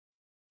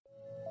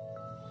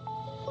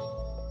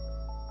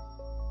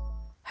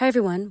Hi,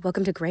 everyone.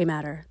 Welcome to Gray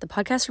Matter, the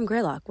podcast from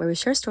Greylock, where we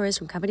share stories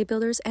from company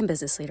builders and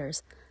business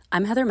leaders.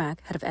 I'm Heather Mack,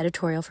 head of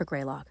editorial for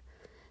Greylock.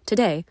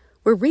 Today,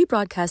 we're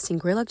rebroadcasting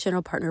Greylock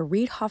general partner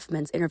Reid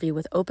Hoffman's interview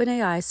with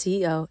OpenAI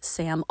CEO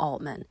Sam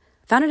Altman.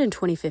 Founded in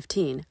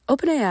 2015,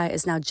 OpenAI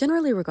is now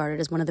generally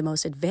regarded as one of the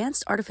most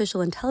advanced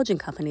artificial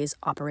intelligence companies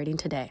operating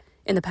today.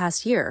 In the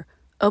past year,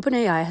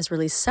 OpenAI has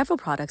released several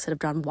products that have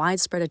drawn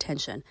widespread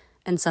attention,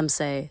 and some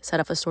say set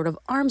off a sort of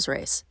arms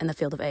race in the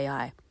field of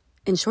AI.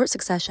 In short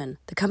succession,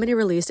 the company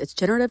released its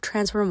generative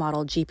transformer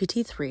model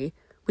GPT-3,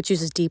 which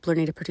uses deep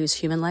learning to produce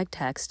human-like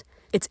text,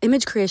 its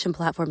image creation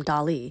platform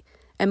DALL-E,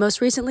 and most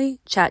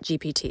recently,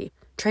 ChatGPT.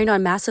 Trained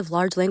on massive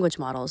large language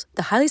models,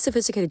 the highly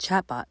sophisticated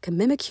chatbot can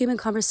mimic human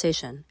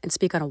conversation and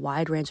speak on a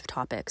wide range of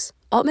topics.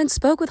 Altman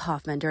spoke with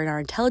Hoffman during our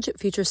Intelligent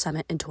Future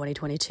Summit in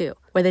 2022,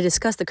 where they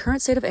discussed the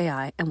current state of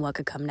AI and what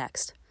could come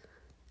next.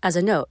 As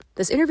a note,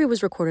 this interview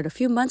was recorded a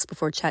few months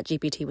before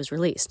ChatGPT was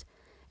released,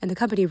 and the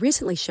company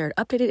recently shared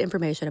updated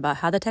information about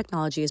how the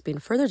technology is being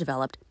further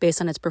developed based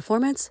on its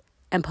performance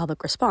and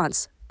public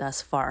response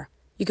thus far.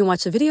 You can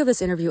watch the video of this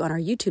interview on our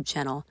YouTube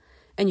channel,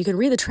 and you can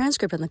read the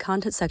transcript in the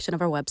content section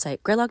of our website,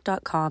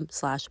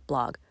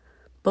 greylock.com/blog.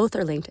 Both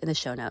are linked in the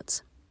show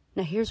notes.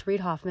 Now here's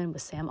Reid Hoffman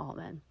with Sam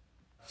Altman.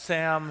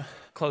 Sam,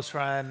 close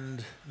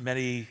friend,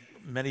 many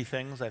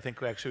things. I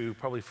think we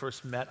probably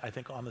first met,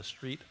 on the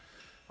street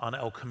on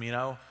El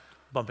Camino,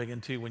 bumping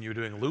into when you were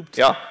doing Looped.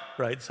 Yeah.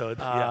 Right. So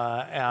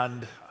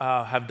and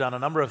have done a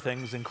number of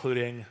things,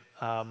 including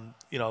a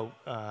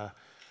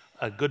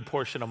good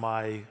portion of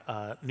my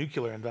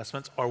nuclear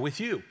investments are with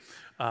you,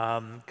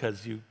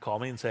 because you call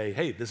me and say,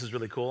 "Hey, this is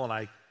really cool," and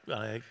I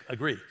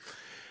agree.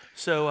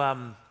 So,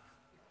 all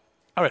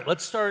right,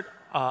 let's start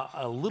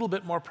a little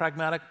bit more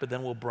pragmatic, but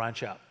then we'll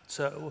branch out.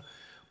 So,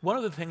 one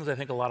of the things I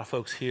think a lot of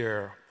folks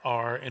here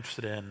are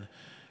interested in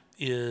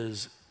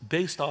is,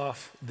 based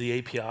off the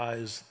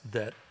APIs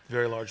that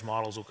very large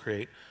models will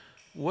create,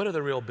 what are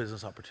the real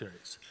business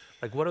opportunities?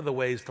 Like, what are the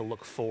ways to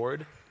look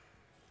forward?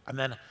 And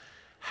then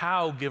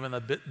how, given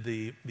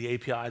the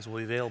APIs will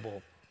be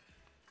available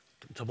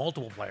to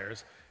multiple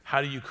players,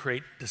 how do you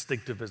create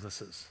distinctive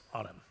businesses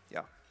on them?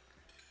 Yeah.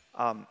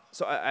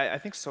 So I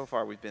think so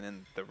far we've been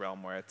in the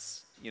realm where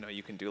it's,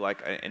 you can do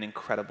like an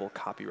incredible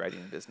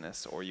copywriting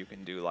business, or you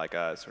can do like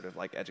a sort of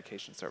like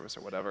education service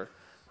or whatever.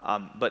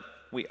 But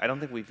I don't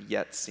think we've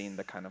yet seen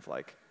the kind of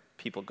like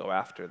people go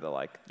after the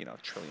like,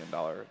 $1 trillion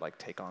like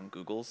take on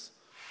Google's.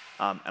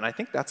 And I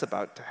think that's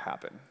about to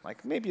happen.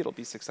 Like, maybe it'll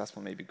be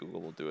successful, maybe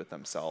Google will do it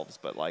themselves,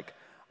 but like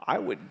I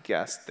would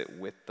guess that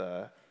with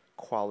the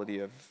quality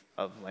of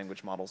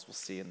language models we'll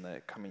see in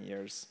the coming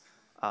years,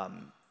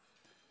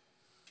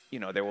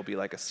 there will be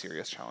like a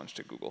serious challenge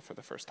to Google for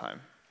the first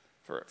time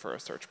for a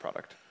search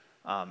product.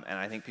 And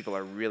I think people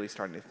are really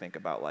starting to think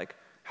about like,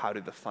 how do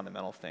the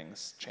fundamental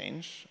things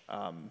change?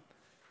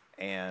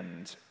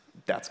 And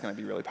that's going to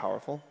be really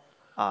powerful.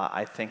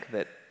 I think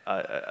that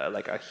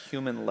like a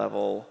human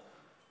level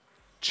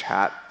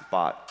chat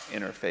bot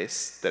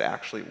interface that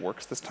actually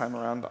works this time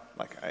around,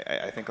 like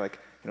I think like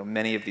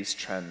many of these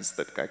trends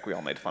that like we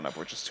all made fun of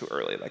were just too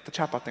early. Like the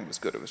chatbot thing was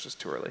good, it was just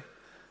too early.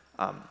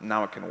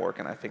 Now it can work,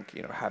 and I think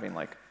having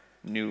like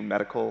new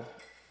medical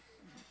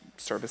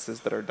services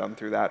that are done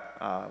through that,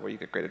 where you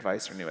get great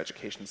advice, or new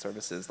education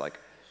services, like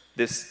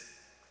these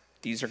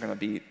are going to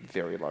be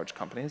very large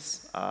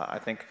companies. I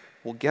think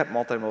we'll get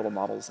multimodal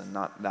models in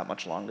not that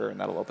much longer, and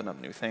that'll open up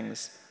new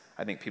things.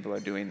 I think people are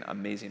doing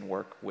amazing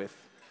work with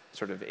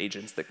sort of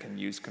agents that can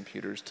use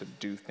computers to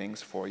do things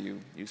for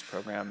you, use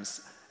programs,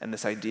 and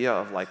this idea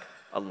of like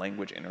a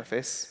language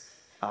interface,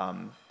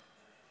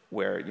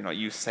 where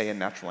you say in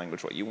natural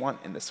language what you want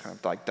in this kind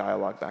of like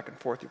dialogue back and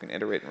forth. You can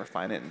iterate and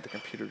refine it, and the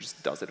computer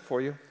just does it for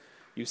you.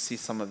 You see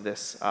some of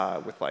this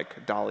with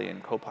like DALL-E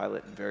and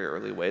Copilot in very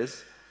early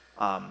ways,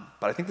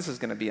 but I think this is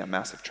going to be a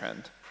massive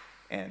trend,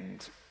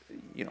 and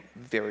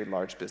very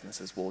large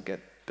businesses will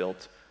get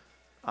built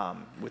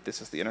with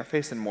this as the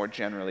interface, and more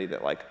generally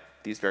that like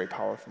these very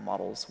powerful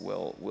models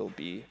will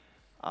be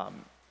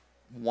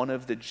one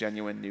of the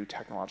genuine new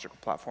technological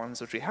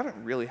platforms, which we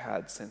haven't really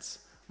had since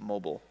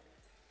mobile.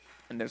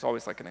 And there's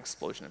always like an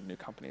explosion of new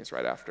companies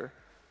right after.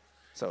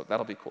 So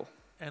that'll be cool.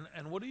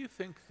 And what do you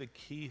think the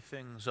key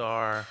things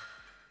are,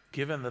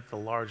 given that the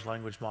large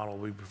language model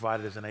we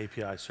provided as an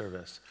API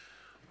service?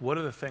 What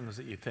are the things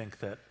that you think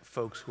that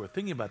folks who are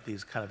thinking about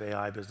these kind of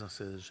AI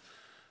businesses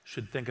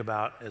should think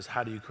about as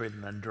how do you create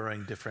an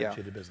enduring,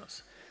 differentiated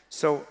business?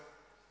 So,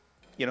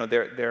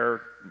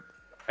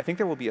 I think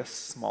there will be a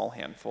small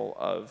handful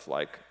of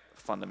like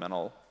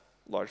fundamental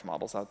large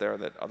models out there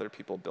that other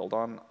people build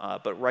on.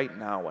 But right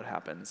now what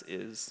happens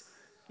is,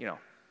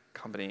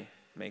 company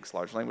makes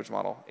large language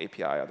model,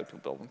 API, other people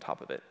build on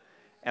top of it.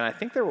 And I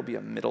think there will be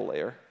a middle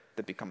layer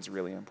that becomes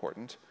really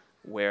important,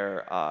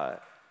 where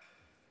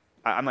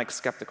I'm like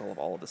skeptical of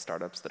all of the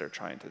startups that are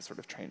trying to sort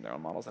of train their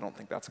own models. I don't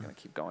think that's going to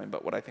keep going.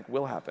 But what I think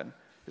will happen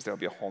is there will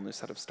be a whole new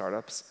set of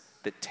startups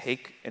that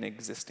take an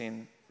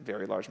existing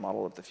very large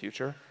model of the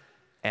future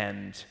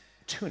and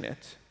tune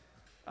it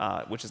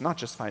which is not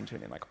just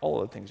fine-tuning like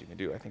all of the things you can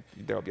do. I think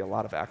there will be a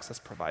lot of access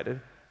provided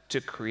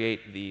to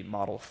create the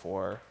model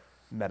for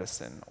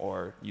medicine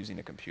or using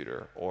a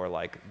computer or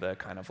like the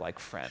kind of like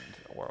friend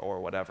or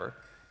whatever.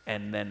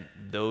 And then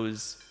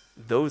those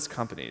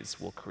companies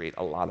will create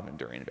a lot of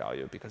enduring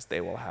value because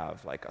they will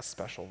have like a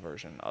special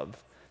version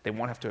of, they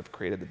won't have to have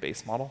created the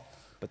base model,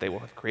 but they will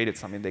have created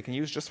something they can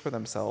use just for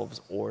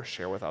themselves or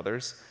share with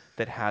others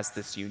that has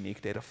this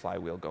unique data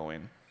flywheel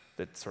going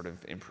that sort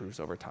of improves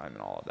over time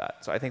and all of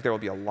that. So I think there will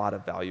be a lot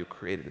of value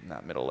created in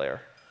that middle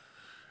layer.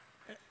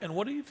 And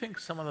what do you think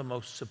some of the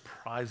most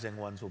surprising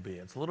ones will be?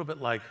 It's a little bit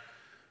like,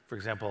 for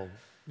example,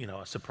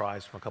 a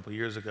surprise from a couple of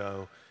years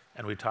ago,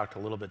 and we talked a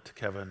little bit to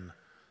Kevin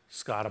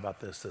Scott about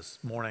this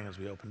morning as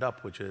we opened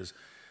up, which is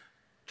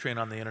train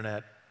on the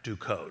internet, do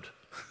code,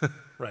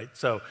 right?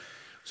 So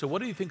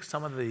what do you think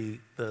some of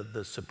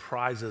the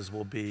surprises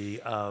will be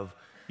of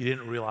you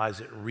didn't realize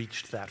it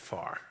reached that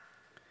far?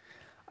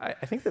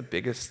 I think the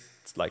biggest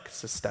like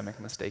systemic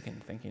mistake in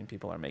thinking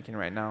people are making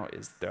right now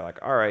is they're like,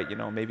 all right,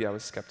 maybe I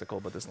was skeptical,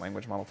 but this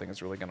language model thing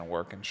is really going to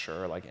work, and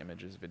sure, like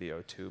images,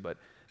 video too, but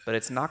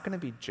it's not going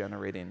to be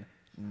generating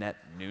net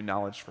new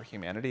knowledge for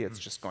humanity. It's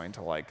just going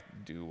to like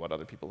do what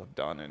other people have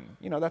done, and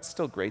that's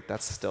still great.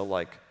 That's still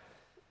like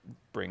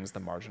brings the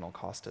marginal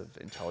cost of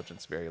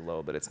intelligence very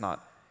low, but it's not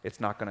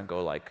going to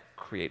go like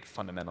create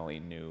fundamentally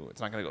new.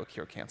 It's not going to go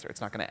cure cancer. It's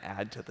not going to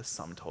add to the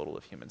sum total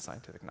of human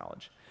scientific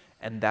knowledge.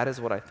 And that is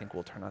what I think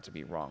will turn out to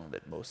be wrong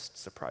that most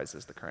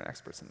surprises the current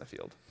experts in the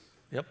field.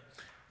 Yep.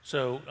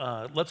 So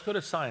let's go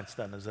to science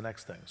then as the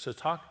next thing. So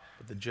talk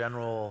about the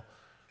general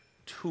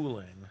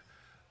tooling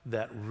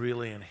that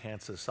really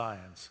enhances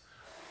science.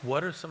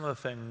 What are some of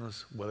the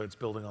things, whether it's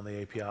building on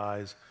the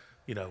APIs,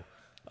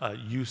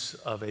 use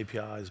of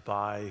APIs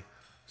by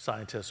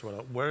scientists, or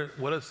whatever,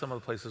 what are some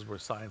of the places where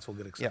science will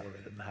get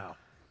accelerated and how?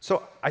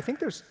 So I think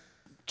there's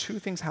two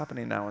things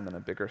happening now and then a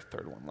bigger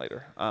third one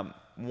later.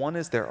 One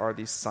is there are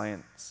these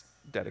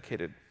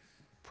science-dedicated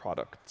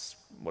products,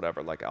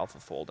 whatever, like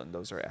AlphaFold, and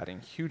those are adding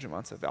huge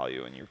amounts of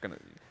value, and you're going to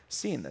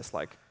seeing this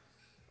like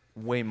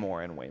way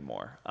more and way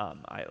more.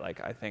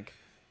 I think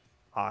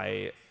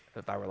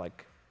if I were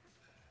like,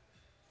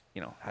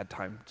 had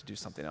time to do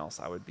something else,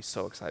 I would be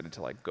so excited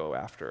to like go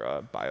after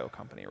a bio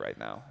company right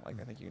now.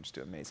 Like I think you can just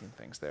do amazing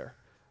things there.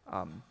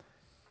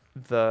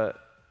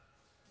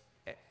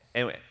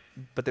 Anyway,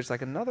 but there's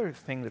like another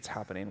thing that's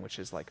happening, which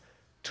is like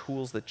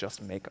tools that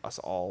just make us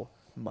all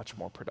much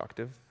more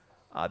productive,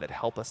 that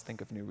help us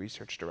think of new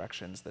research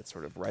directions, that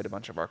sort of write a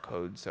bunch of our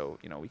code so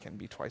we can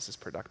be twice as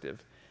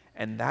productive.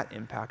 And that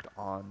impact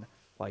on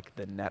like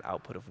the net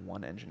output of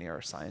one engineer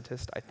or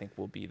scientist, I think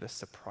will be the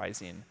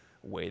surprising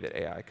way that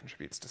AI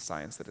contributes to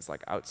science that is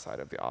like outside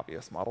of the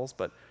obvious models.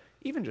 But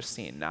even just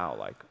seeing now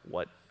like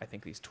what I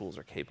think these tools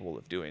are capable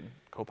of doing,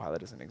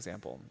 Copilot is an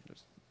example,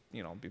 there's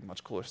be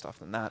much cooler stuff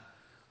than that.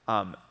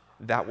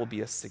 That will be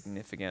a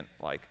significant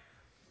like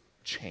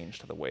change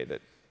to the way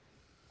that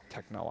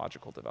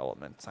technological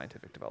development,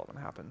 scientific development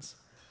happens.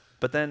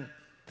 But then,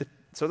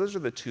 so those are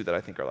the two that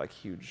I think are like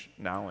huge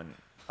now and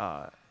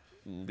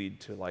lead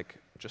to like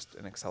just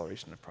an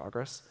acceleration of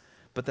progress.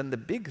 But then the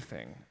big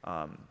thing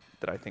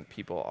that I think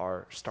people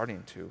are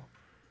starting to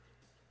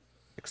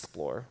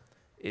explore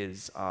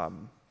is,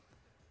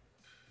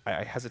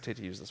 I hesitate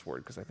to use this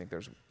word because I think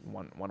there's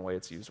one way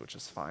it's used which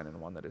is fine and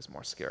one that is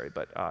more scary,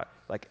 but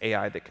like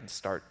AI that can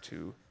start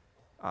to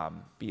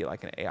be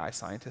like an AI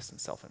scientist and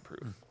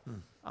self-improve.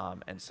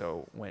 And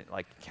so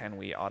can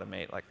we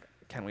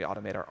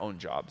automate our own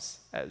jobs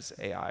as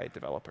AI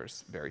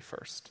developers the very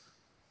first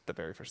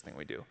thing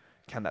we do?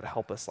 Can that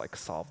help us like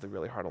solve the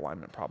really hard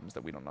alignment problems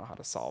that we don't know how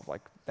to solve?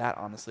 Like that,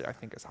 honestly, I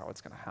think is how it's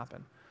going to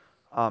happen.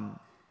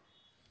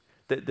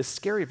 The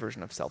scary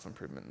version of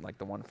self-improvement, like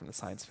the one from the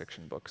science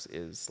fiction books,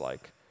 is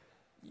like,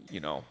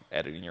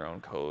 editing your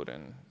own code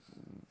and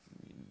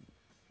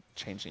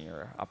changing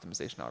your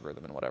optimization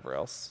algorithm and whatever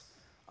else.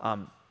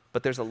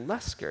 But there's a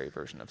less scary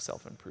version of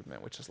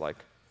self-improvement, which is like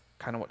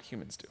kind of what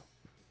humans do,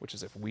 which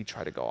is if we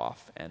try to go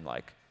off and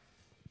like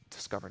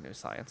discover new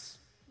science,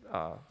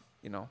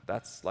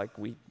 that's like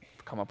we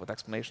come up with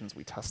explanations,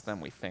 we test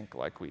them, we think,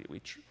 like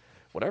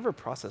whatever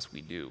process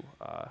we do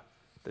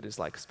that is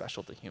like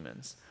special to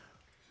humans.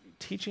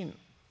 Teaching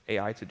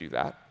AI to do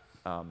that,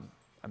 I'm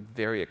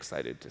very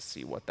excited to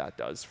see what that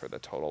does for the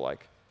total.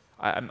 Like,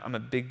 I'm a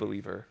big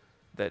believer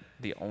that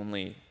the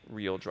only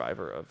real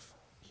driver of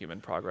human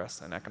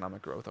progress and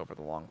economic growth over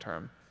the long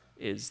term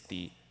is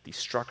the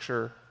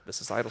structure, the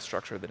societal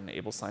structure that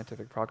enables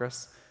scientific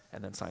progress,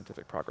 and then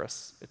scientific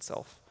progress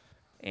itself.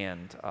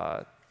 And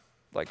I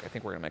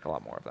think we're going to make a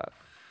lot more of that.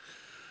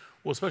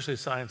 Well, especially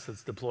science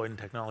that's deployed in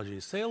technology.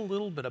 Say a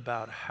little bit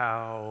about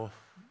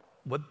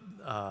what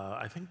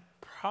I think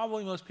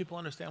probably most people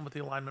understand what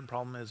the alignment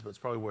problem is, but it's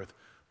probably worth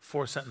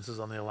 4 sentences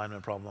on the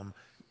alignment problem.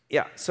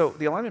 Yeah, so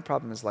the alignment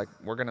problem is like,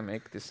 we're going to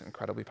make this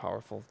incredibly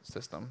powerful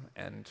system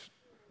and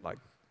like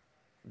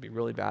be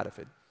really bad if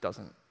it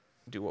doesn't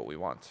do what we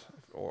want,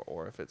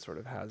 or if it sort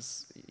of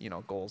has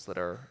goals that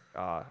are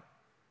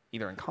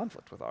either in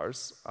conflict with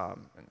ours,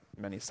 and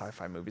many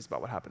sci-fi movies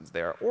about what happens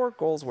there, or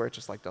goals where it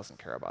just like doesn't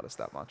care about us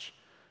that much.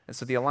 And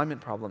so the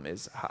alignment problem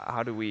is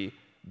how do we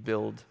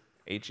build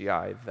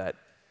AGI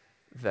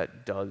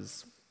that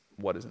does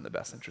what is in the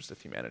best interest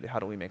of humanity? How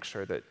do we make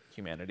sure that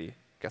humanity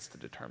gets to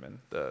determine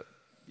the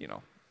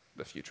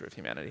future of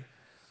humanity?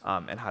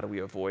 And how do we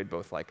avoid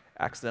both like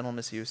accidental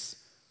misuse,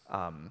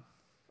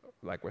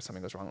 like where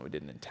something goes wrong that we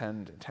didn't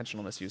intend,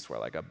 intentional misuse where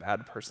like a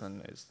bad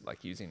person is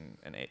like using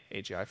an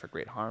AGI for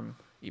great harm,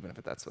 even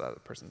if that's what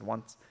that person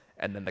wants,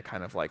 and then the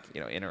kind of like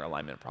inner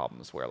alignment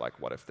problems where like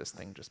what if this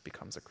thing just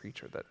becomes a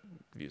creature that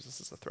views us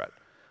as a threat?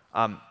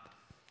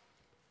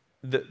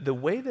 The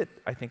way that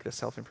I think the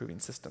self-improving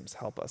systems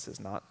help us is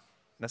not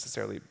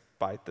necessarily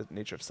by the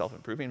nature of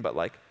self-improving, but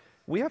like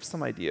we have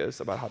some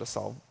ideas about how to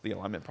solve the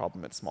alignment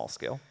problem at small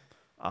scale.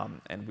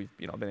 And we've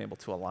been able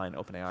to align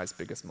OpenAI's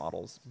biggest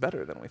models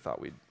better than we thought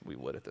we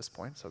would at this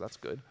point, so that's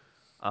good.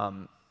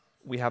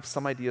 We have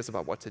some ideas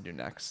about what to do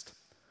next,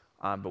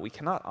 but we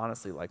cannot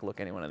honestly like look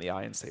anyone in the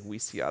eye and say, we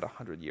see out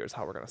 100 years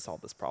how we're going to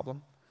solve this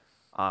problem.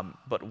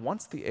 But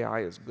once the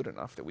AI is good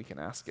enough that we can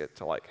ask it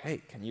to like,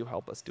 hey, can you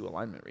help us do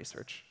alignment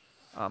research?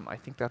 I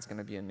think that's going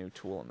to be a new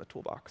tool in the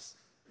toolbox.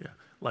 Yeah,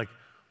 like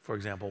for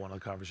example, one of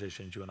the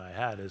conversations you and I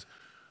had is,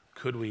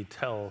 could we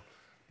tell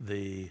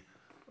the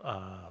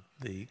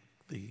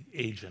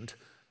agent,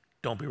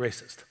 don't be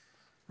racist,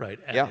 right?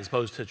 And Yeah. as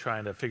opposed to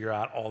trying to figure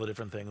out all the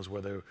different things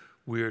where the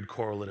weird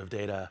correlative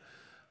data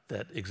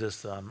that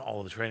exists on all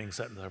of the training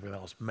set and everything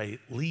else may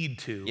lead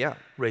to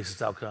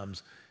racist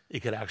outcomes, it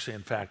could actually,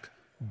 in fact,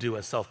 do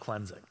a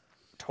self-cleansing.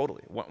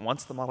 Totally.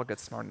 Once the model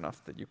gets smart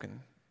enough that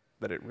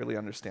it really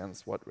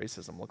understands what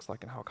racism looks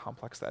like and how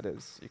complex that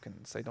is, you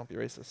can say, don't be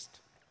racist.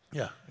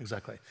 Yeah,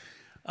 exactly.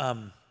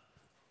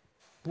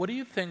 What do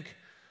you think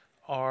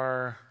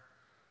are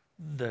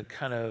the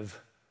kind of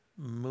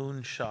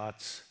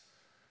moonshots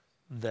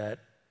that,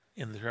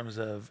 in terms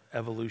of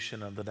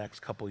evolution of the next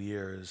couple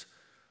years,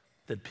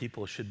 that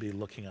people should be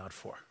looking out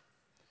for?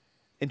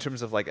 In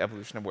terms of like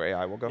evolution of where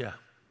AI will go? Yeah.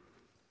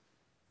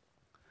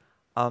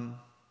 I'll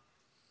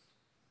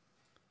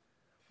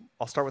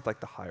start with like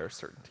the higher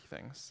certainty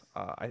things.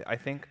 I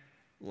think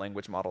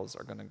language models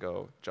are going to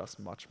go just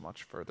much,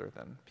 much further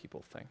than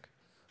people think.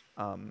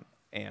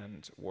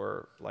 And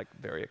we're like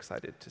very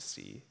excited to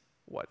see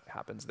what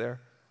happens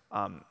there.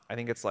 I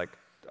think it's like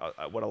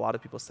what a lot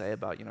of people say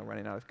about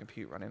running out of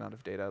compute, running out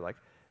of data. Like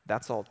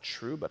that's all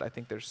true, but I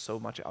think there's so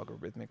much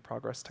algorithmic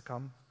progress to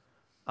come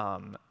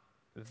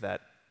that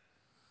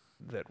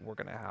we're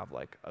going to have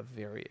like a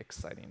very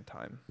exciting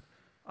time.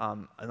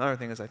 Another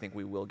thing is I think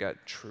we will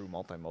get true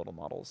multimodal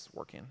models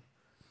working,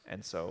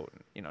 and so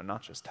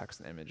not just text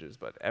and images,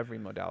 but every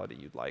modality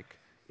you'd like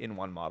in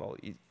one model,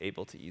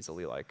 able to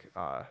easily like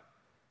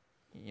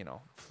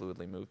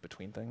fluidly move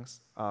between things.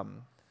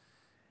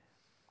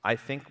 I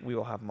think we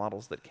will have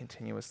models that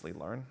continuously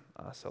learn.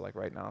 So like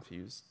right now, if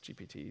you use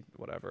GPT,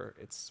 whatever,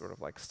 it's sort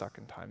of like stuck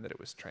in time that it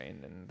was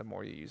trained, and the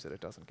more you use it, it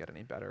doesn't get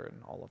any better,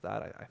 and all of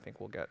that. I think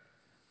we'll get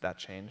that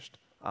changed.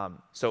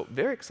 So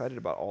very excited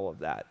about all of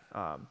that.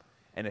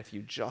 And if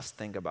you just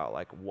think about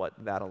like what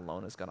that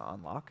alone is going to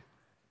unlock,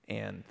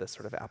 and the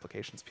sort of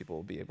applications people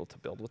will be able to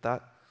build with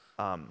that,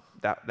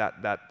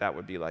 that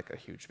would be like a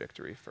huge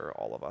victory for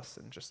all of us,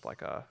 and just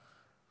like a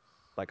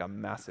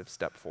massive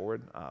step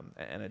forward,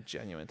 and a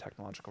genuine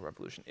technological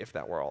revolution if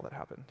that were all that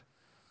happened.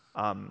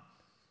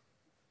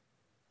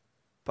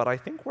 But I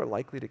think we're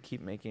likely to keep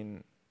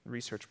making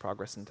research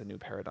progress into new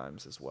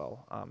paradigms as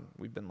well.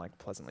 We've been like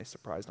pleasantly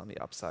surprised on the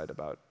upside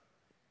about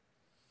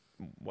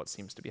what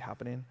seems to be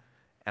happening,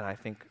 and I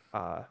think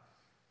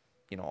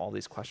all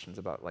these questions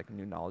about like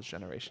new knowledge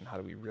generation, how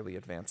do we really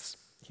advance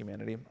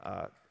humanity?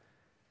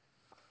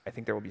 I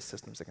think there will be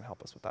systems that can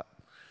help us with that.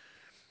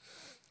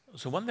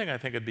 So one thing I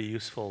think would be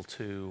useful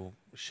to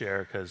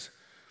share, because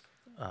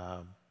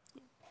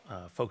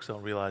folks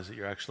don't realize that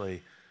you're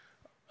actually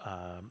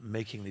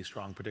making these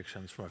strong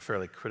predictions from a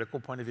fairly critical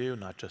point of view,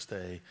 not just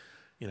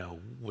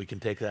we can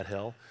take that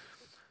hill.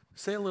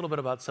 Say a little bit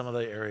about some of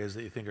the areas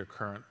that you think are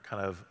current,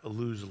 kind of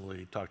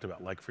illusively talked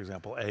about, like, for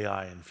example,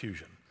 AI and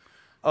fusion.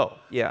 Oh,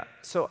 yeah.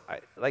 So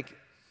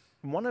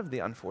one of the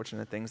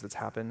unfortunate things that's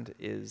happened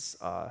is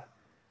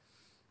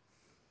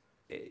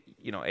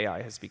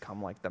AI has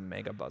become like the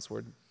mega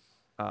buzzword,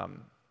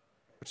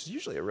 which is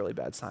usually a really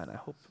bad sign.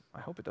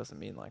 I hope it doesn't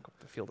mean like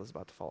the field is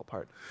about to fall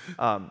apart.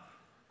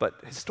 But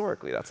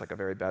historically, that's like a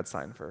very bad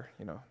sign for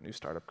new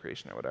startup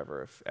creation or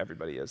whatever. If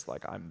everybody is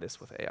like, I'm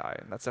this with AI,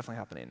 and that's definitely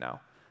happening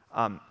now.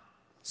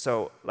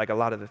 So like a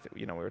lot of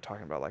we were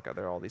talking about like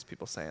there are all these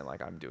people saying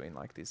like I'm doing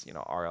like these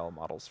RL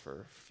models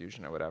for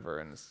fusion or whatever,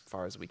 and as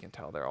far as we can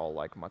tell, they're all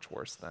like much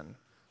worse than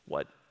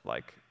what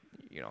like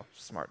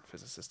smart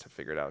physicists have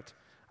figured out.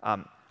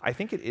 I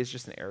think it is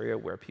just an area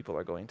where people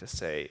are going to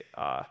say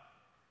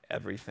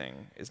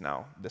everything is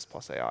now this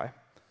plus AI.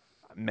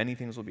 Many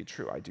things will be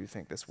true. I do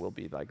think this will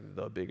be like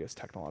the biggest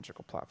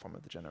technological platform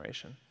of the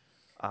generation.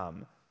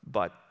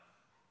 But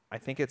I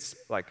think it's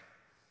like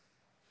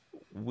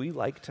we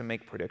like to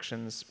make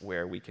predictions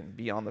where we can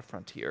be on the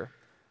frontier,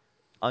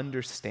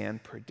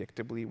 understand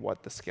predictably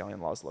what the scaling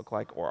laws look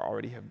like, or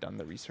already have done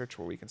the research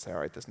where we can say, all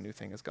right, this new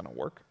thing is going to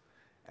work,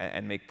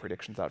 and make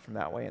predictions out from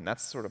that way. And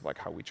that's sort of like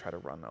how we try to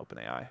run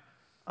OpenAI,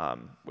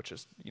 which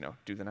is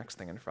do the next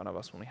thing in front of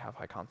us when we have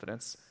high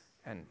confidence,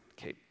 and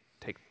take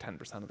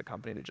 10% of the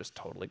company to just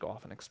totally go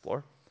off and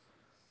explore,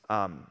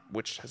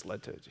 which has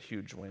led to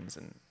huge wins.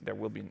 And there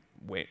will be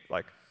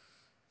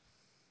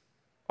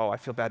I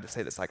feel bad to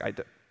say this,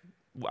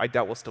 I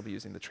doubt we'll still be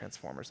using the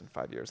transformers in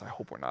 5 years. I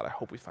hope we're not. I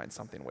hope we find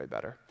something way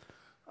better.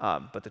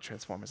 But the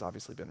transform has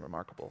obviously been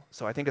remarkable.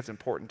 So I think it's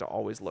important to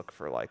always look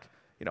for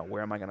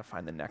where am I going to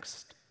find the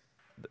next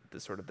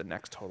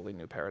totally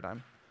new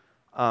paradigm.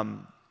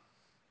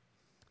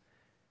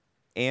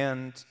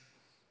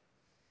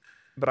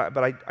 But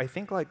I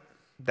think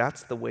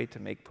that's the way to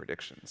make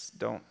predictions.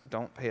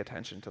 Don't pay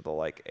attention to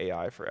the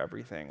AI for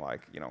everything.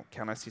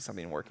 Can I see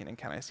something working, and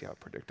can I see how it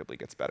predictably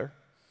gets better?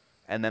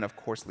 And then, of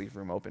course, leave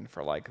room open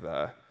for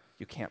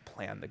you can't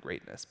plan the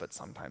greatness, but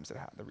sometimes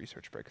the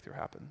research breakthrough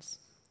happens.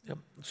 Yep.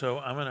 So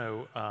I'm going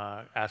to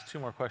ask 2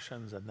 more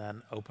questions and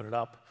then open it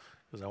up,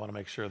 because I want to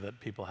make sure that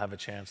people have a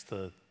chance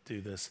to do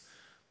this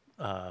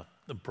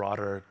the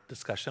broader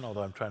discussion,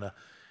 although I'm trying to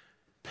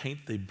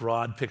paint the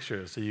broad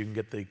picture so you can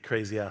get the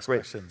crazy ass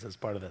questions as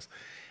part of this.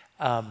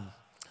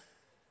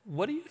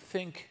 What do you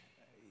think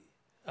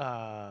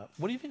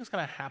is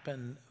going to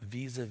happen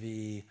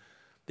vis-a-vis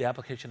the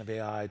application of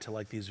AI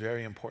to these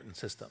very important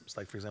systems,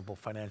 for example,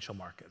 financial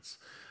markets?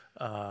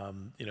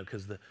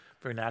 Because the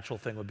very natural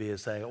thing would be to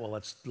say, well,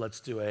 let's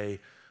do a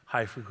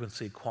high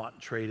frequency quant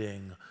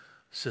trading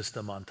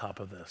system on top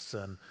of this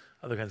and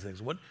other kinds of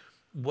things.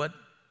 What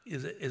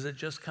is it? Is it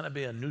just kind of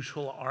be a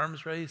neutral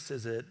arms race?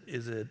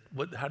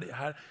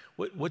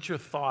 What's your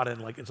thought?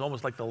 And it's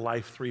almost like the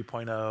Life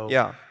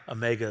 3.0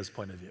 Omega's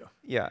point of view.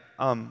 Yeah.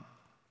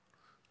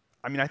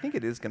 I think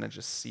it is going to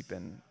just seep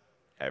in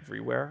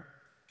everywhere.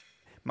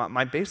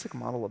 My basic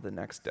model of the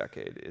next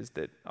decade is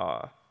that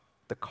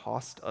the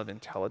cost of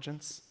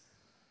intelligence,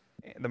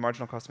 the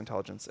marginal cost of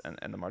intelligence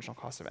and the marginal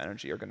cost of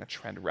energy are going to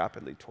trend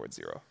rapidly towards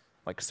zero,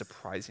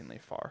 surprisingly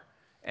far.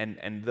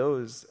 And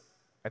those,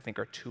 I think,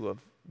 are 2 of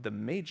the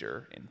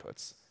major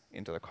inputs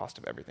into the cost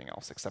of everything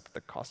else, except the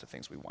cost of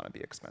things we want to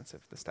be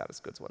expensive, the status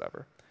goods,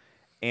 whatever.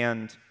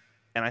 And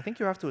I think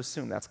you have to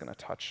assume that's going to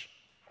touch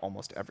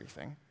almost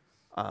everything,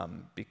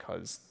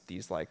 because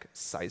these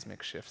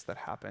seismic shifts that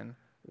happen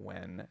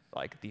when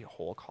the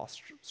whole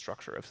cost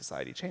structure of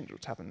society changes,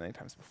 which happened many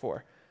times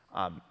before,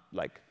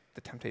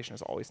 the temptation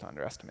is always to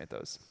underestimate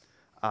those.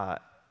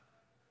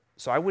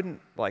 So I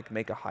wouldn't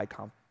make a high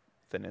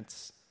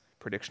confidence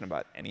prediction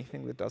about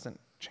anything that doesn't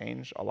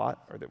change a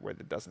lot, or where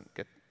that doesn't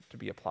get to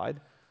be applied.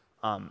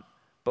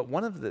 But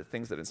one of the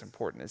things that is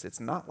important is it's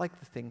not like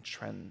the thing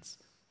trends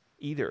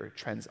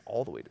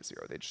all the way to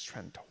zero. They just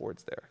trend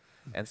towards there.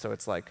 And so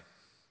it's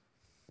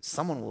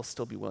someone will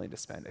still be willing to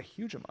spend a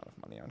huge amount of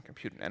money on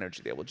compute and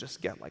energy. They will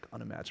just get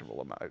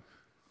unimaginable amount of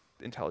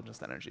intelligence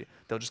and energy.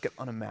 They'll just get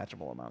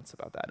unimaginable amounts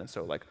about that. And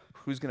so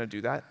who's going to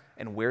do that,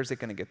 and where's it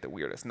going to get the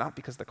weirdest? Not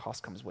because the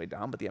cost comes way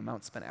down, but the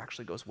amount spent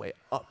actually goes way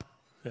up.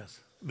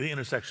 Yes, the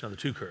intersection of the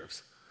 2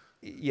 curves.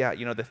 Yeah,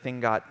 the thing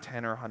got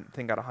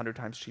 100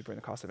 times cheaper in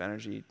the cost of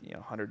energy,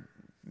 100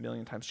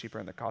 million times cheaper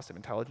in the cost of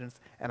intelligence,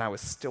 and I was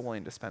still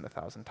willing to spend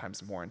 1,000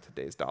 times more in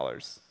today's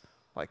dollars.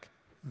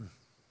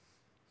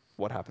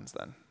 What happens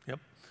then? Yep.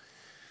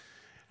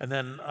 And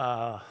then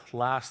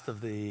last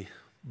of the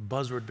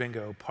buzzword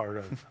bingo part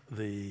of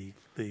the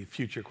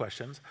future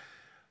questions,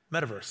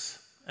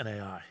 metaverse and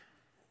AI.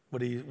 What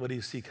do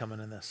you see coming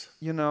in this?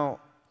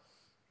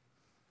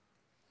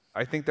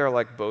 I think they're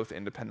both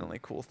independently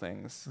cool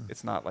things.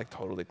 It's not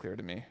totally clear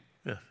to me.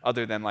 Yeah.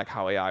 Other than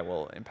how AI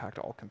will impact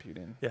all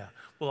computing. Yeah.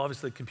 Well,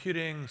 obviously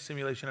computing,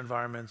 simulation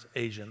environments,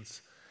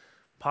 agents,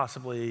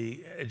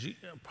 possibly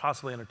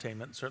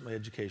entertainment, certainly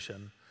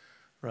education,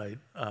 right?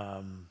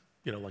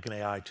 Like an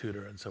AI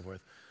tutor and so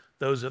forth.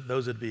 Those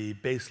would be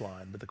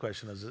baseline. But the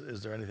question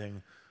is there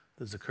anything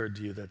that's occurred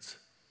to you that's?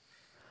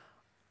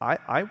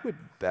 I would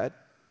bet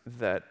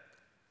that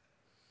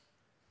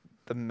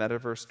the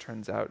metaverse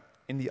turns out,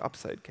 in the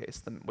upside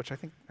case, which I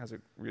think has a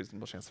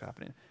reasonable chance of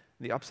happening,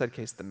 in the upside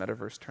case, the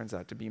metaverse turns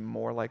out to be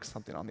more like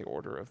something on the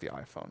order of the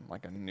iPhone,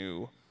 like a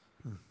new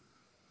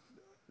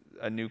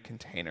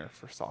container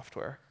for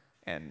software,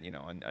 and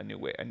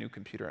a new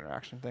computer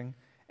interaction thing.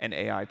 And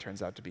AI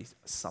turns out to be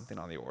something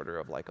on the order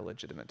of a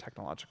legitimate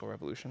technological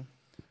revolution.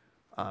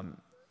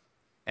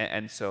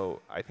 And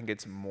so I think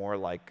it's more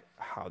like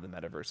how the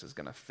metaverse is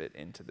going to fit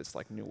into this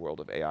new world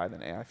of AI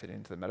than AI fit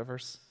into the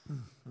metaverse.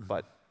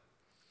 But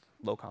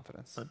low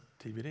confidence.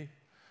 TBD.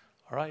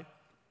 All right.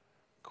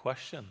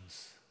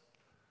 Questions?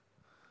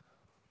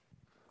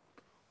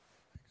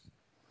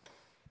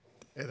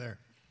 Hey there.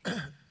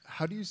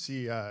 How do you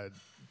see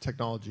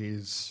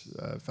technologies,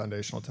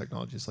 foundational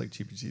technologies like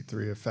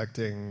GPT-3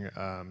 affecting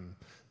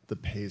the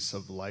pace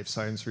of life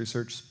science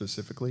research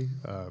specifically?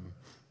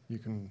 You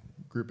can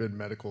group in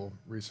medical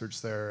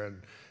research there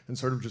and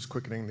sort of just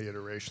quickening the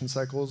iteration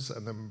cycles.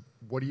 And then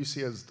what do you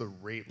see as the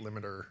rate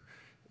limiter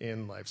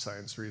in life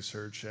science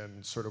research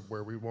and sort of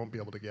where we won't be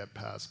able to get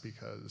past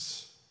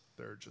because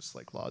they're just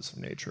like laws of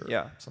nature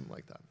Yeah. or something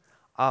like that?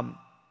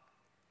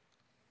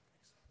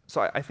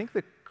 So I think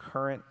the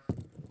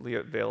currently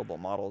available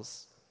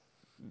models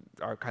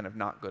are kind of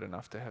not good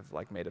enough to have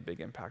like made a big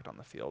impact on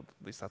the field.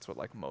 At least that's what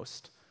like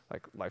most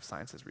like life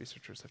sciences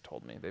researchers have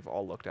told me. They've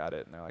all looked at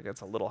it and they're like,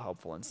 it's a little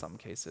helpful in some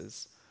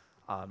cases.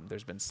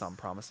 There's been some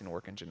promising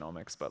work in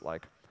genomics, but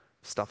like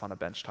stuff on a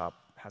benchtop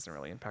hasn't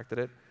really impacted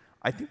it.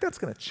 I think that's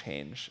going to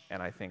change,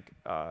 and I think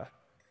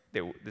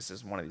this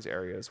is one of these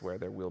areas where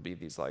there will be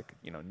these like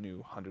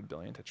new $100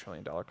 billion to $1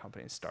 trillion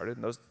companies started,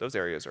 and those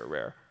areas are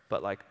rare.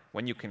 But like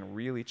when you can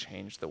really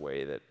change the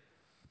way that,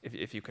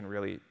 if you can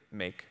really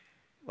make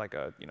like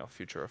a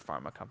future of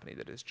pharma company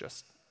that is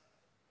just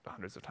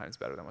hundreds of times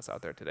better than what's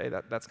out there today,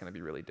 that's going to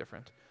be really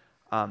different.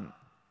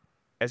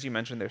 As you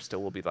mentioned, there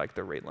still will be like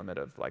the rate limit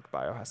of like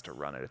bio has to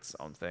run at its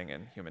own thing,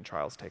 and human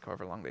trials take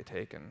however long they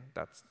take, and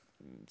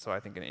so I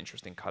think an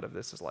interesting cut of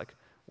this is like,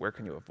 where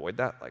can you avoid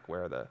that? Like,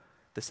 where are the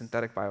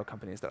synthetic bio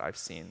companies that I've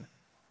seen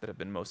that have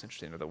been most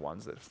interesting are the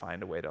ones that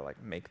find a way to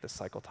like make the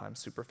cycle time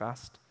super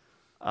fast,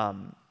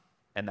 and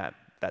that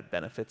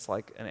benefits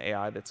like an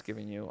AI that's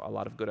giving you a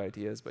lot of good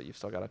ideas, but you've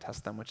still got to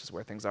test them, which is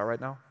where things are right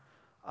now.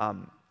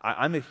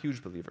 I'm a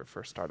huge believer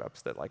for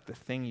startups that like the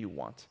thing you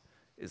want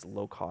is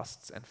low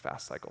costs and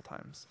fast cycle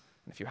times.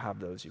 And if you have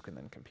those, you can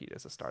then compete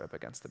as a startup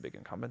against the big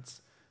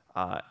incumbents.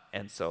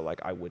 And so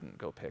like I wouldn't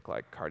go pick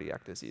like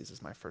cardiac disease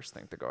as my first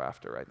thing to go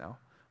after right now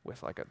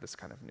with like this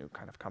kind of new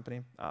kind of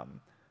company.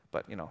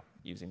 But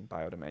using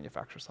bio to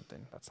manufacture something,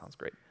 that sounds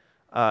great.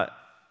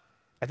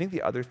 I think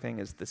the other thing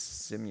is the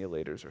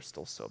simulators are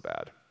still so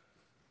bad.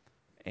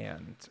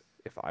 And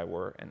if I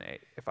were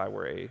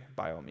a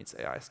bio meets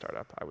AI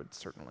startup, I would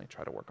certainly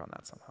try to work on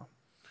that somehow.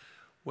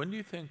 When do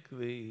you think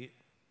the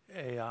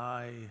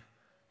AI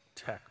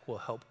tech will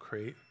help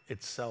create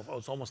itself?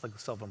 It's almost like the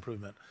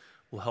self-improvement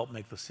will help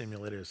make the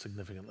simulators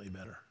significantly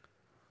better.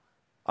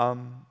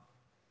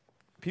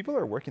 People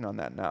are working on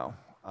that now.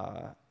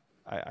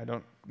 I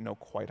don't know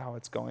quite how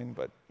it's going,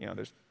 but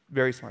there's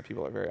very smart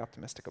people are very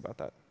optimistic about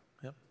that.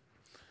 Yep.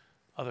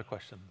 Other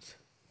questions?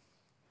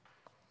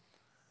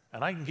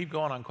 And I can keep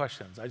going on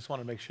questions. I just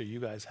want to make sure you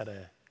guys had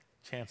a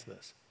chance at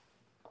this.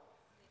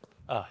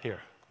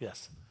 Here,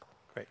 yes.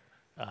 Great.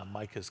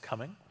 Mike is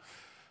coming.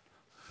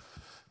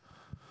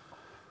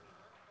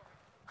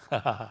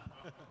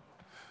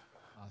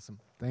 Awesome.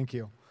 Thank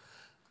you.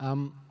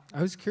 I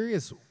was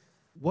curious,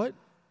 what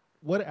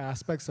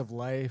aspects of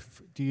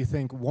life do you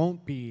think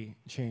won't be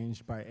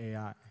changed by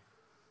AI?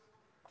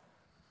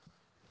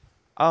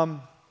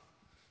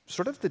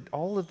 Sort of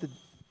all of the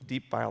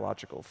deep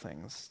biological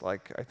things.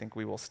 Like I think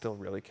we will still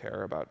really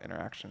care about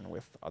interaction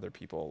with other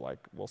people. Like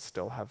we'll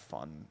still have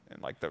fun,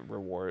 and like the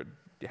reward,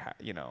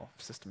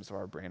 systems of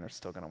our brain are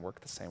still going to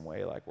work the same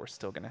way. Like we're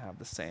still going to have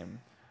the same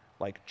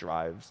like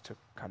drives to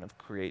kind of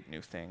create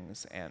new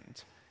things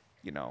and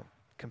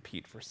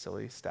compete for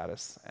silly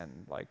status and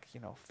like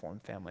form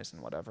families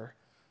and whatever.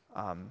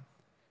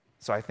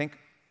 So I think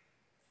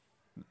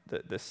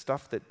the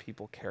stuff that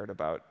people cared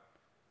about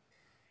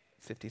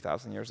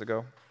 50,000 years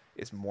ago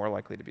is more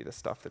likely to be the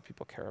stuff that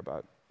people care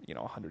about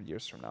 100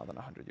 years from now than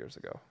 100 years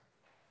ago.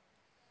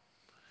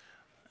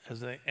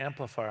 As an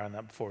amplifier on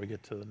that, before we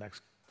get to the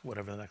next,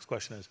 whatever the next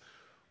question is,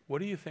 what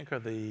do you think are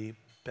the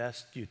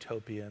best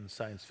utopian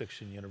science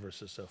fiction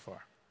universes so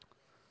far?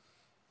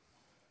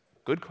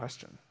 Good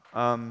question.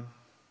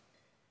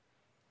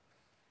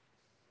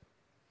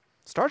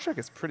 Star Trek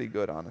is pretty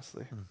good,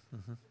 honestly.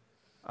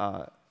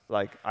 Mm-hmm.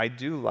 Like I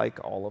do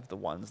like all of the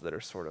ones that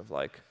are sort of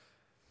like,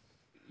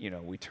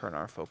 we turn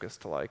our focus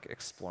to like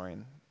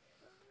exploring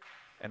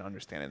and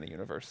understanding the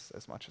universe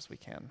as much as we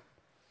can.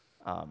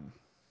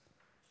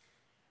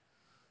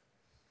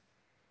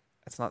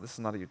 This is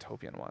not a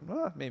utopian one.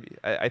 Well, maybe.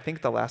 I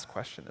think The Last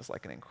Question is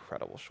like an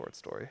incredible short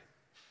story.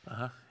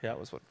 Yeah.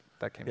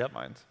 That came to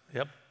mind.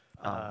 Yep.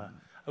 I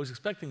was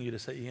expecting you to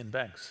say Ian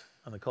Banks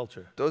on The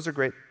Culture. Those are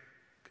great.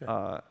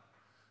 Okay.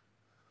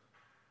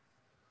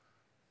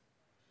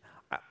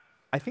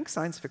 I think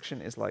science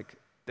fiction is like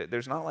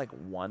there's not like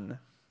one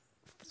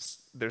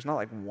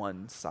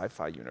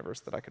sci-fi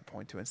universe that I could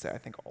point to and say I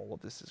think all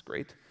of this is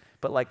great,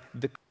 but like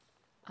the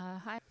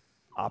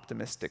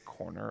optimistic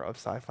corner of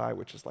sci-fi,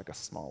 which is like a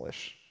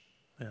smallish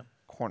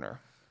corner,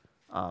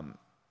 I'm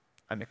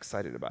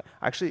excited about.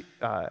 Actually,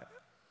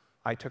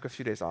 I took a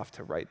few days off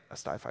to write a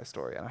sci-fi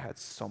story, and I had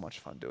so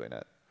much fun doing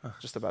it.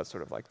 Just about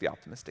sort of like the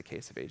optimistic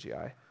case of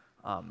AGI,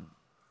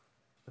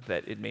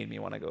 that it made me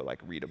want to go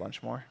like read a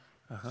bunch more.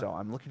 So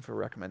I'm looking for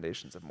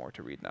recommendations of more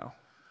to read now,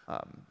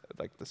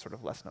 like the sort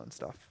of less known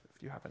stuff.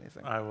 If you have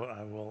anything, I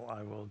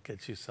will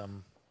get you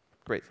some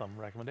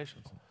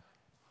recommendations.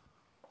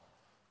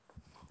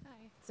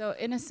 Hi. So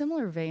in a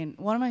similar vein,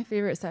 one of my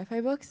favorite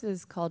sci-fi books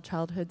is called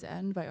Childhood's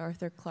End by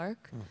Arthur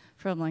Clarke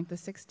from like the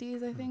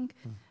 60s, I think.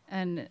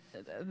 And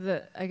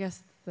I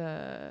guess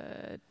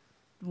the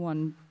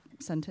one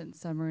sentence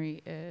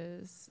summary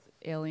is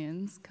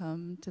aliens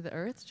come to the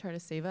Earth to try to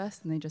save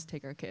us, and they just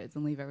take our kids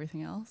and leave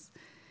everything else.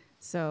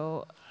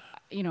 So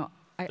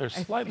They're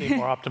slightly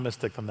more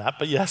optimistic than that,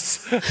 but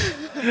yes.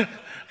 I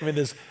mean,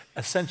 this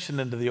ascension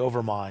into the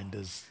overmind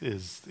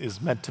is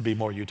meant to be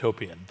more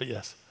utopian, but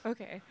yes.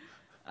 Okay.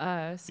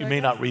 You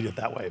may not read it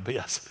that way, but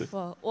yes.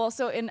 Well,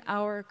 so in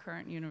our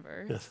current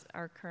universe, Yes.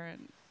 our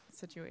current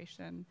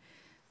situation,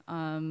 a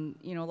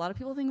lot of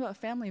people think about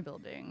family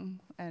building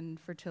and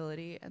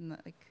fertility, and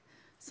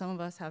some of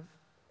us have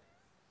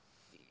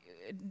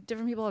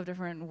different people have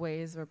different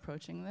ways of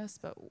approaching this.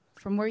 But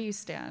from where you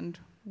stand,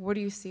 what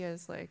do you see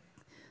as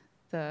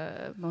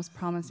the most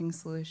promising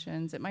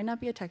solutions? It might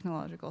not be a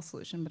technological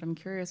solution, but I'm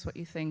curious what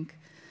you think.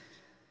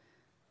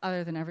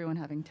 Other than everyone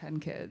having 10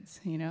 kids,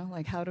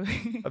 how do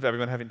we? Of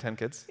everyone having 10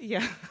 kids?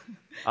 Yeah.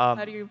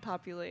 How do you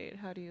populate?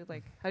 How do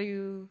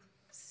you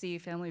see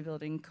family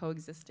building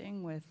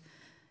coexisting with,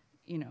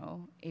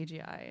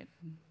 AGI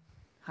and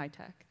high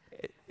tech?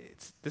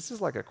 This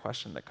is like a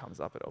question that comes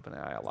up at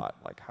OpenAI a lot.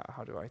 Like,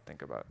 how do I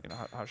think about,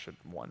 how should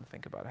one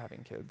think about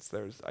having kids?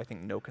 There's, I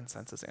think, no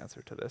consensus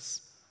answer to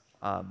this.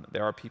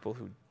 There are people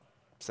who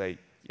say,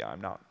 yeah,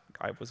 I'm not.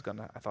 I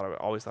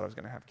always thought I was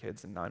gonna have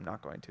kids, and now I'm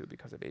not going to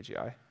because of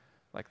AGI.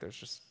 Like, there's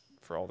just,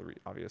 for all the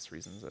obvious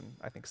reasons, and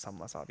I think some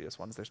less obvious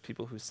ones, there's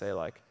people who say,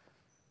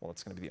 well,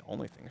 it's going to be the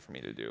only thing for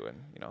me to do in,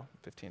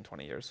 15,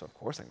 20 years, so of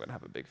course I'm going to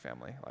have a big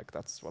family. Like,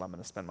 that's what I'm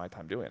going to spend my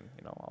time doing.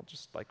 I'll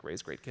just,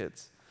 raise great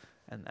kids.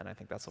 And I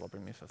think that's what'll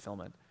bring me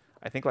fulfillment.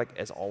 I think,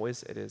 as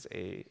always, it is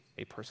a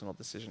personal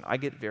decision. I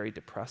get very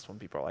depressed when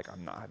people are like,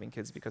 I'm not having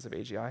kids because of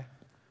AGI.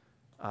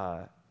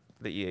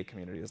 The EA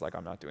community is like,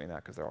 I'm not doing that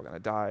because they're all going to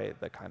die.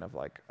 The kind of,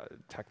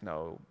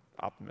 techno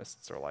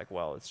optimists are like,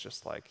 well, it's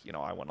just I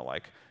want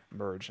to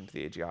merge into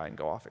the AGI and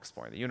go off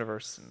exploring the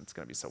universe, and it's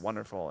going to be so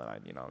wonderful, and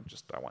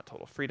I want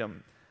total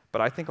freedom.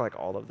 But I think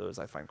all of those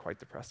I find quite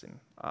depressing.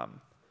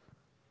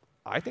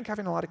 I think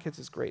having a lot of kids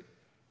is great.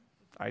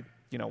 I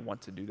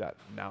want to do that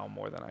now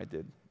more than I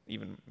did,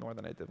 even more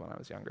than I did when I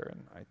was younger,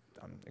 and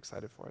I'm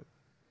excited for it.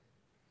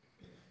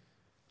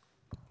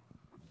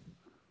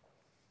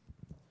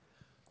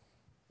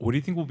 What do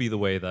you think will be the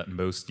way that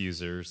most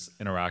users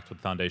interact with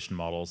foundation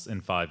models in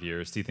 5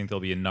 years? Do you think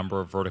there'll be a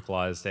number of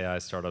verticalized AI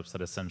startups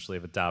that essentially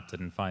have adapted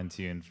and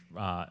fine-tuned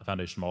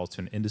foundation models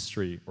to an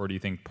industry? Or do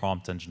you think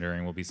prompt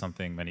engineering will be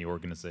something many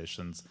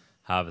organizations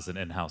have as an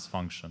in-house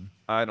function?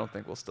 I don't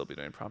think we'll still be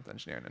doing prompt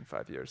engineering in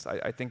 5 years.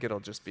 I think it'll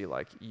just be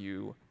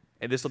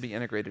and this will be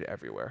integrated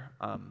everywhere,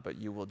 but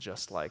you will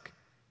just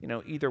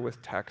either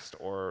with text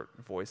or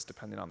voice,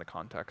 depending on the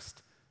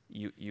context,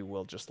 you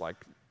will just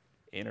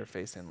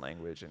interface in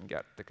language and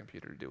get the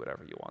computer to do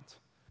whatever you want.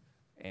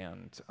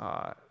 And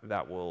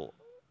that will,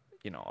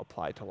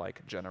 apply to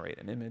generate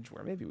an image,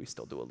 where maybe we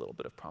still do a little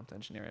bit of prompt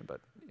engineering,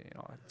 but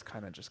it's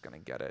kind of just going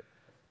to get it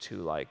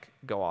to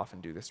go off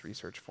and do this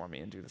research for me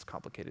and do this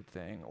complicated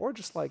thing, or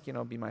just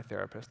be my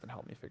therapist and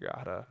help me figure out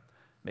how to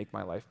make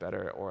my life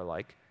better, or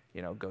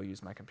go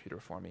use my computer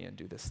for me and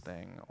do this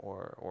thing,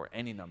 or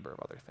any number of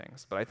other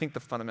things. But I think the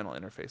fundamental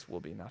interface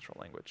will be natural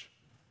language.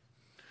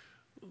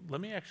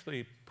 Let me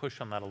actually push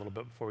on that a little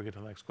bit before we get to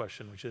the next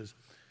question, which is,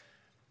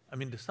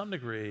 to some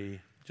degree,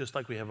 just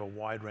like we have a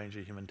wide range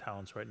of human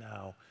talents right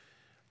now,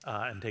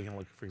 and taking a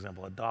look, for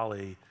example, at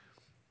DALL-E,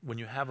 when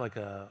you have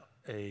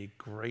a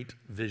great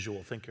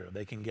visual thinker,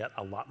 they can get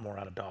a lot more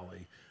out of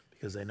DALL-E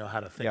because they know how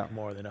to think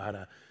more, they know how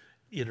to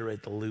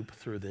iterate the loop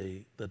through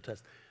the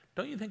test.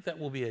 Don't you think that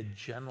will be a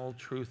general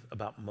truth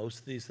about most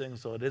of these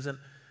things? So it isn't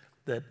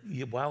that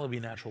while it'll be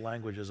natural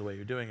language is the way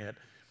you're doing it,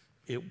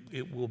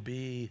 there will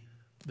be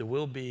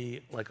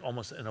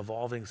almost an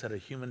evolving set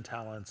of human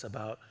talents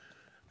about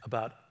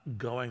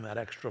going that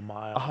extra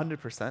mile.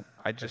 100%.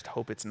 I just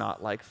hope it's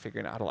not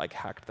figuring out how to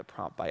hack the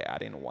prompt by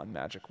adding one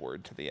magic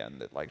word to the end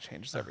that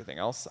changes everything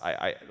else.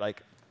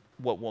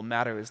 What will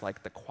matter is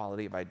the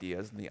quality of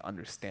ideas and the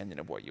understanding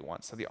of what you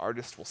want. So the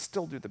artist will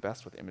still do the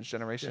best with image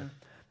generation,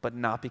 but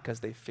not because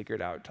they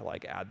figured out to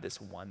add this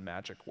one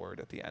magic word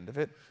at the end of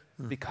it,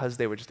 because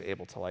they were just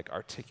able to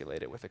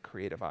articulate it with a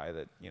creative eye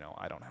that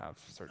I don't have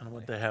certainly. And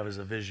what they have is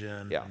a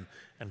vision,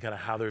 and kind of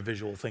how they're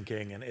visual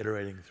thinking and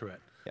iterating through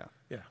it.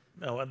 Yeah.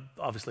 No, and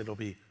obviously it'll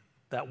be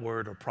that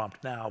word or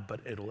prompt now,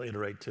 but it'll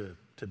iterate to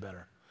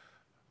better.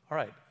 All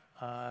right,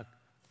 at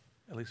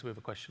least we have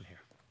a question here.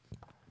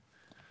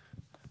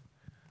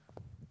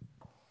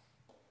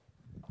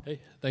 Hey,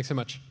 thanks so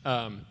much.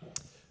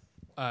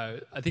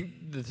 I think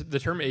the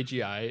term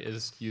AGI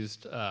is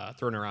used,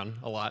 thrown around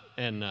a lot,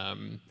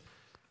 and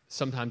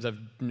sometimes I've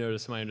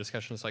noticed in my own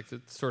discussions, the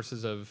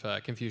sources of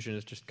confusion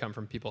has just come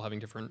from people having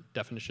different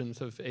definitions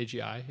of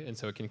AGI, and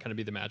so it can kind of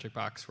be the magic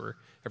box where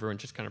everyone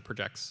just kind of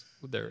projects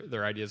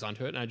their ideas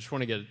onto it. And I just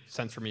want to get a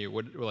sense from you,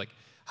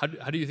 how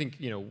do you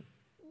think,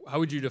 how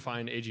would you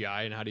define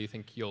AGI, and how do you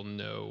think you'll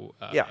know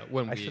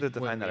when we I should have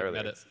defined that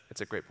earlier.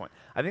 It's a great point.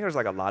 I think there's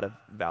a lot of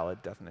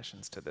valid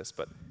definitions to this,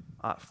 but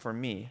for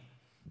me,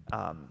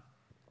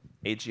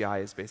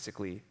 AGI is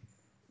basically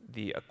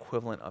the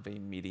equivalent of a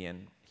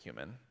median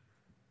human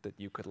that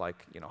you could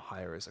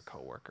hire as a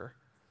coworker.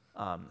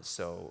 And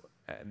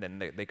then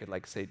they could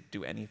say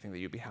do anything that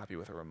you'd be happy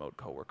with a remote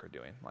coworker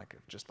doing,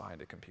 just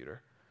behind a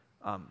computer.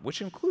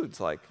 which includes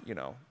like,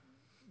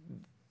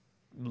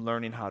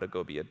 learning how to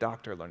go be a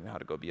doctor, learning how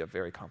to go be a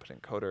very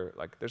competent coder.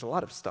 Like, there's a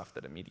lot of stuff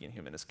that a median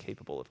human is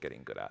capable of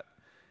getting good at.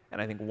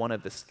 And I think one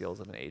of the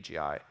skills of an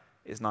AGI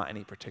is not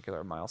any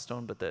particular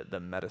milestone, but the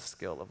meta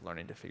skill of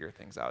learning to figure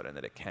things out, and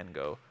that it can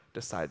go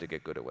decide to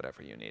get good at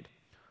whatever you need.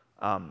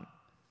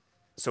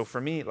 So for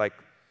me, like,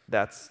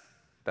 that's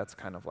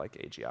kind of like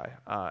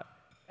AGI.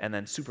 And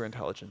then super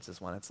intelligence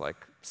is when it's like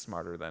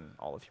smarter than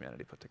all of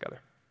humanity put together.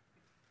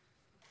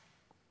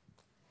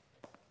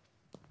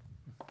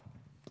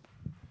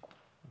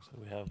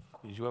 So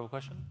did you have a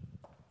question?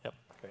 Yep,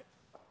 great.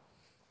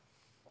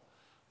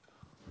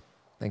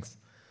 Thanks.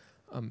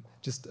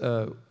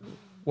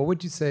 What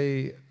would you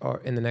say are,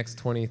 in the next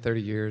 20,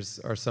 30 years,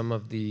 are some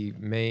of the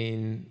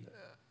main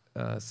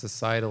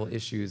societal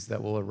issues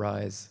that will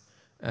arise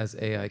as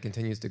AI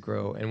continues to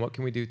grow, and what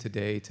can we do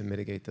today to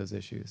mitigate those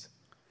issues?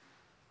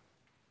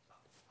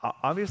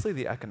 Obviously,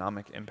 the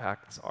economic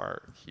impacts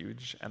are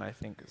huge, and I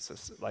think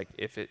like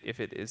if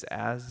it is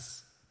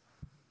as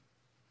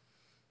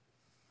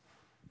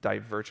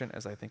divergent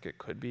as I think it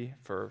could be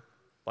for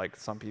like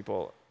some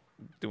people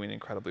doing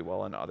incredibly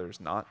well and others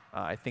not,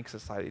 I think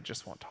society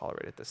just won't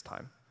tolerate it this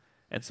time.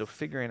 And so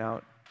figuring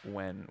out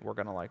when we're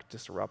going to like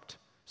disrupt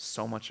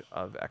so much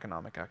of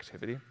economic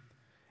activity,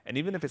 and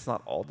even if it's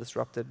not all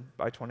disrupted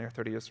by 20 or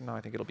 30 years from now,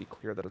 I think it'll be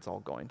clear that it's all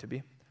going to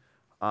be.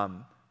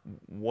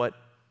 What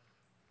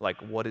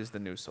is the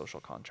new social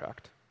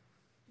contract?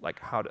 Like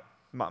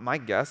my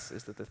guess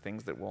is that the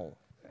things that we'll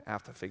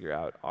have to figure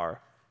out are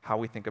how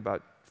we think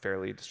about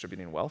fairly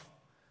distributing wealth,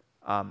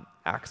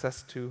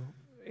 access to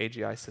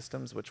AGI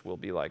systems, which will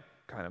be like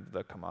kind of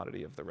the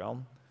commodity of the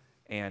realm,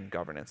 and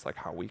governance, like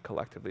how we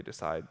collectively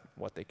decide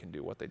what they can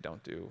do, what they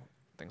don't do,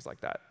 things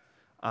like that.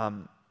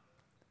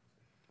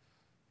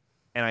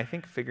 And I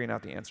think figuring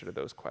out the answer to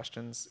those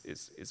questions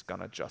is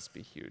gonna just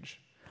be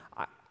huge.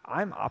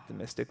 I'm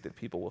optimistic that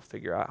people will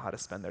figure out how to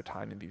spend their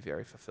time and be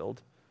very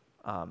fulfilled.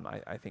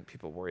 I think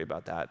people worry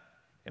about that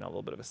in a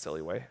little bit of a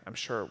silly way. I'm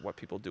sure what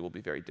people do will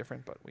be very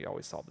different, but we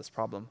always solve this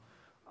problem.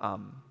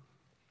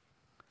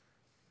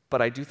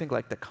 But I do think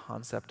like the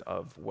concept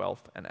of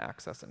wealth and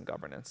access and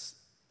governance,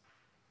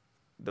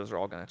 those are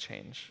all going to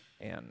change,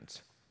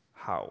 and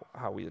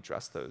how we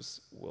address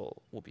those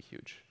will be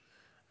huge.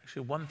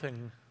 Actually, one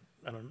thing,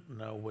 I don't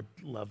know what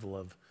level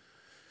of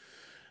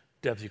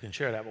depth you can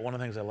share that, but one of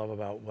the things I love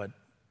about what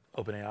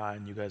OpenAI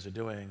and you guys are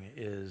doing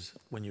is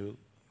when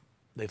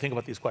they think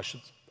about these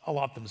questions a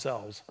lot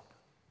themselves,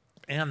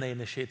 and they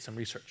initiate some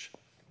research.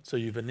 So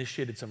you've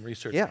initiated some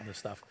research on this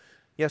stuff.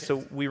 Yeah,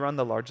 so we run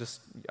the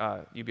largest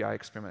UBI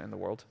experiment in the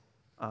world.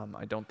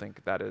 I don't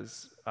think that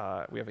is,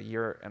 we have a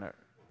year and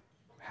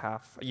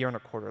a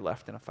quarter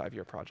left in a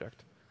 5-year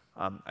project.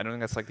 I don't think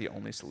that's like the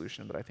only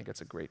solution, but I think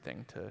it's a great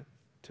thing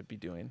to be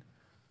doing.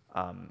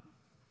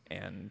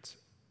 And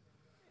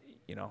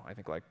I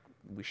think like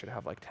we should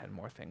have like 10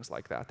 more things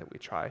like that we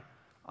try.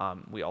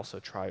 We also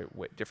try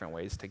different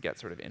ways to get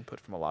sort of input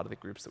from a lot of the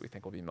groups that we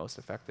think will be most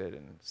affected,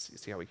 and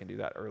see how we can do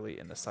that early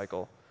in the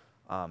cycle.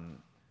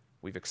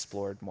 We've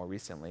explored more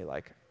recently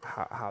like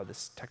how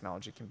this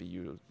technology can be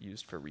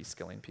used for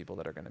reskilling people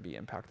that are going to be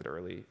impacted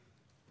early.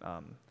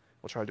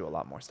 We'll try to do a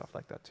lot more stuff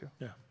like that too.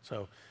 Yeah,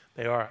 so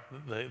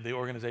the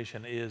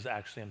organization is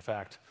actually, in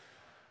fact,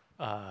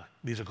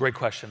 these are great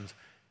questions,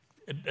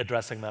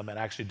 addressing them and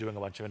actually doing a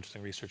bunch of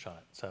interesting research on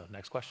it. So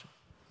next question.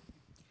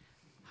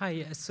 Hi,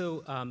 yeah,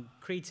 so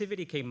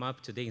creativity came up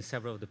today in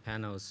several of the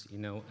panels,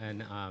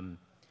 and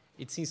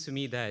it seems to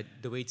me that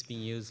the way it's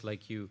being used,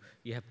 like you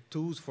have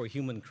tools for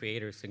human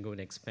creators and going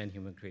to expand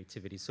human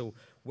creativity. So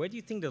where do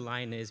you think the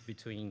line is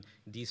between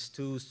these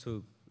tools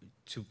to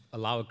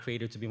allow a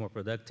creator to be more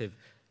productive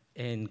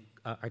and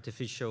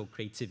artificial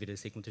creativity,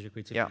 say computational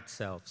creativity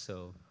itself?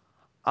 So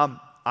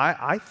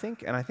I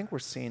think we're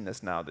seeing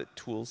this now, that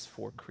tools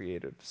for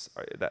creatives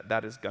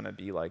that is going to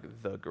be like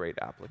the great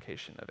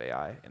application of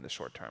AI in the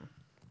short term.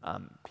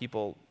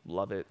 People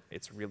love it.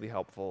 It's really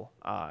helpful,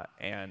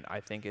 and I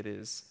think it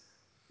is,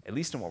 at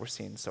least in what we're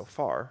seeing so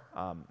far,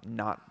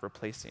 not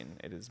replacing.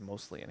 It is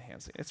mostly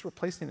enhancing. It's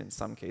replacing in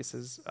some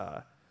cases,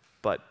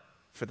 but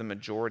for the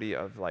majority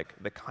of like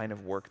the kind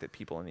of work that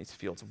people in these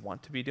fields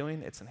want to be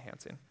doing, it's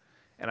enhancing.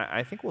 And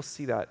I think we'll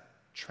see that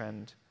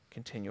trend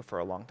continue for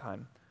a long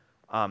time.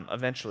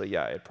 Eventually,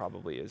 yeah, it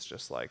probably is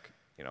just like,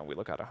 we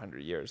look at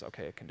 100 years,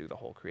 okay, it can do the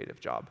whole creative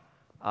job.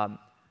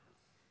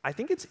 I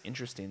think it's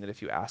interesting that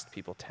if you asked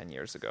people 10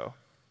 years ago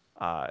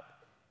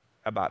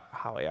about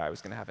how AI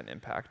was going to have an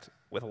impact,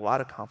 with a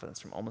lot of confidence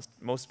from almost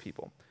most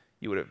people,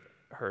 you would have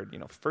heard,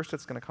 first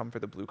it's going to come for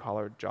the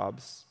blue-collar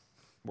jobs,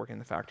 working in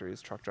the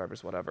factories, truck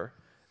drivers, whatever.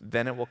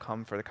 Then it will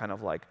come for the kind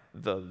of like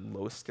the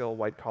low-skill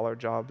white-collar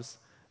jobs.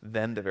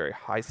 Then the very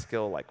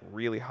high-skill, like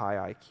really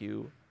high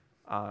IQ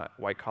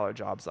white-collar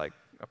jobs like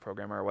a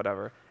programmer or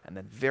whatever. And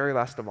then very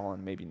last of all,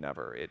 and maybe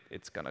never,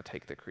 it's going to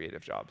take the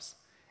creative jobs.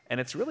 And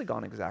it's really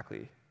gone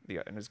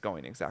is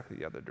going exactly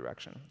the other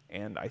direction.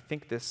 And I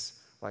think this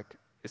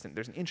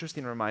there's an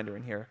interesting reminder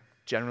in here,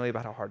 generally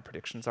about how hard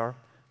predictions are,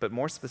 but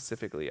more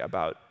specifically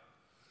about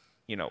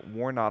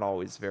we're not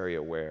always very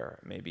aware,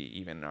 maybe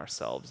even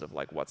ourselves, of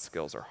like what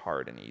skills are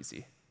hard and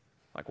easy,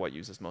 like what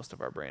uses most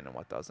of our brain and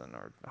what doesn't,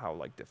 or how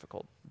like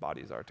difficult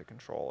bodies are to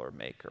control or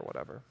make or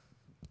whatever.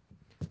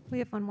 We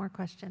have one more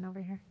question over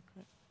here.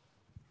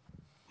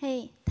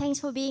 Hey, thanks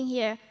for being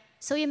here.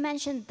 So you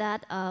mentioned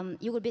that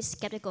you would be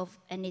skeptical of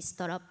any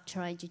startup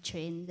trying to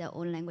train their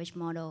own language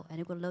model, and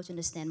you would love to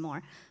understand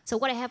more. So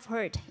what I have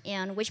heard,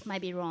 and which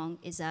might be wrong,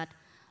 is that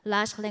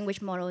large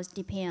language models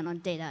depend on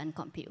data and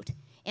compute.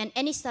 And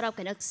any startup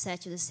can access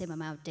to the same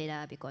amount of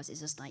data because it's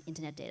just like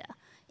internet data.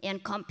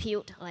 And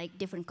compute, like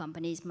different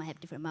companies might have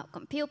different amount of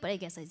compute, but I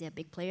guess like they're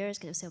big players,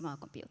 can have the same amount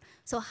of compute.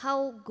 So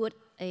how could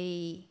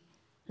a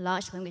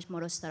large language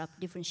model startup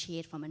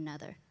differentiate from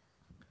another?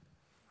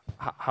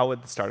 How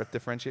would the startup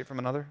differentiate from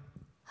another?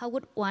 How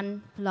would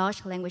one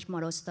large language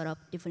model startup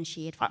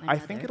differentiate from another? I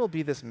think it'll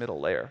be this middle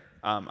layer.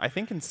 I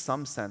think in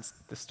some sense,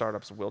 the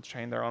startups will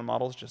train their own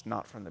models, just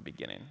not from the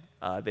beginning.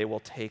 They will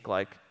take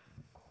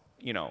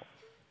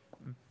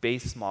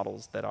base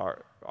models that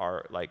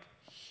are like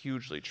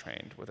hugely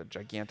trained with a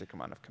gigantic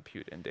amount of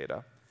compute and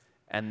data,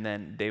 and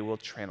then they will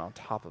train on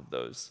top of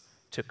those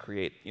to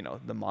create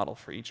the model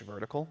for each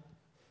vertical,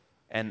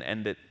 and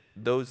that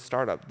those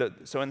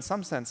so in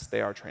some sense they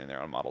are training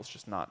their own models,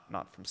 just not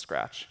from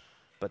scratch,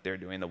 but they're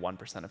doing the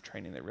 1% of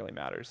training that really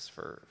matters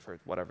for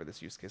whatever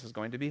this use case is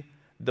going to be.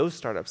 Those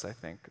startups, I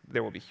think,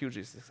 there will be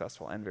hugely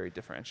successful and very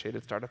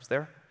differentiated startups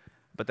there,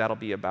 but that'll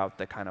be about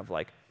the kind of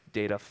like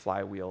data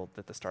flywheel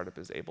that the startup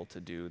is able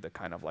to do, the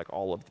kind of like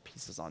all of the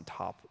pieces on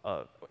top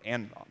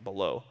and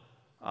below.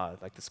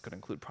 Like this could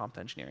include prompt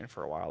engineering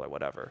for a while or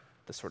whatever,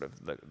 the sort of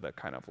the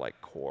kind of like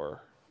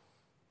core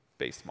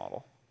base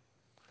model.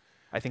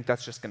 I think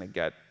that's just going to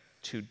get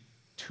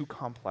too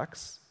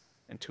complex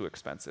and too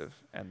expensive,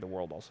 and the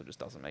world also just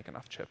doesn't make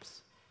enough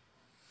chips.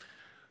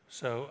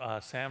 So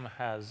Sam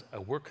has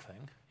a work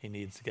thing he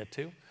needs to get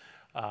to.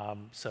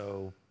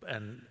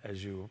 And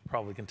as you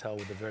probably can tell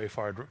with the very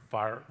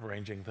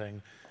far-ranging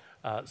thing,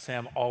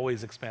 Sam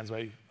always expands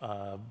my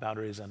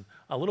boundaries, and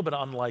a little bit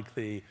unlike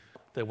the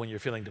when you're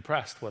feeling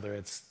depressed, whether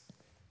it's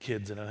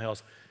kids and anything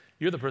else,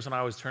 you're the person I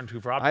always turn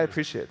to for optimism. I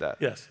appreciate that.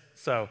 Yes.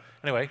 So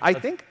anyway, I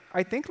think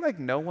like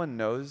no one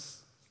knows.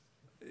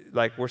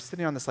 Like we're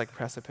sitting on this like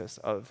precipice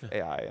of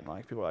AI, and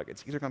like people are like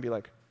it's either going to be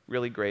like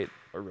really great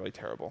or really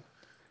terrible.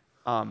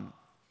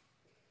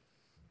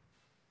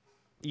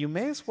 You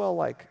may as well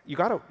like you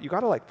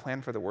gotta like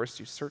plan for the worst.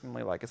 You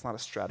certainly like it's not a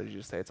strategy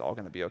to say it's all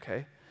going to be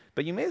okay,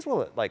 but you may as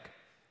well like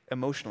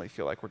emotionally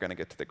feel like we're going to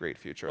get to the great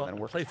future, and then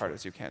work as hard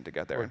as you can to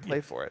get there and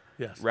play for it,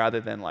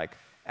 rather than like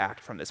act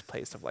from this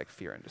place of like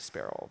fear and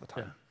despair all the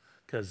time.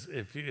 Because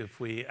if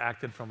we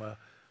acted from a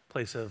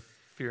place of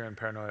fear and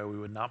paranoia, we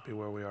would not be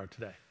where we are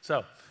today.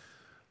 So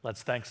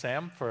let's thank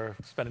Sam for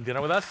spending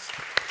dinner with us.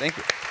 Thank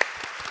you.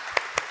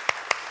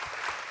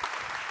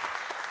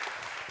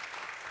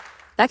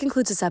 That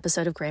concludes this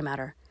episode of Gray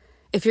Matter.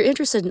 If you're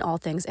interested in all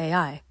things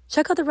AI,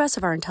 check out the rest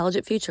of our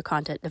Intelligent Future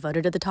content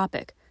devoted to the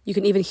topic. You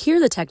can even hear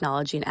the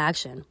technology in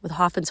action with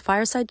Hoffman's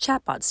Fireside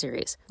Chatbot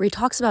series, where he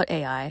talks about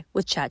AI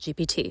with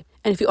ChatGPT.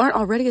 And if you aren't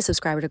already a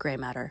subscriber to Gray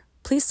Matter,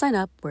 please sign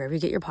up wherever you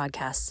get your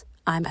podcasts.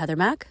 I'm Heather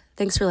Mack.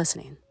 Thanks for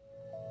listening.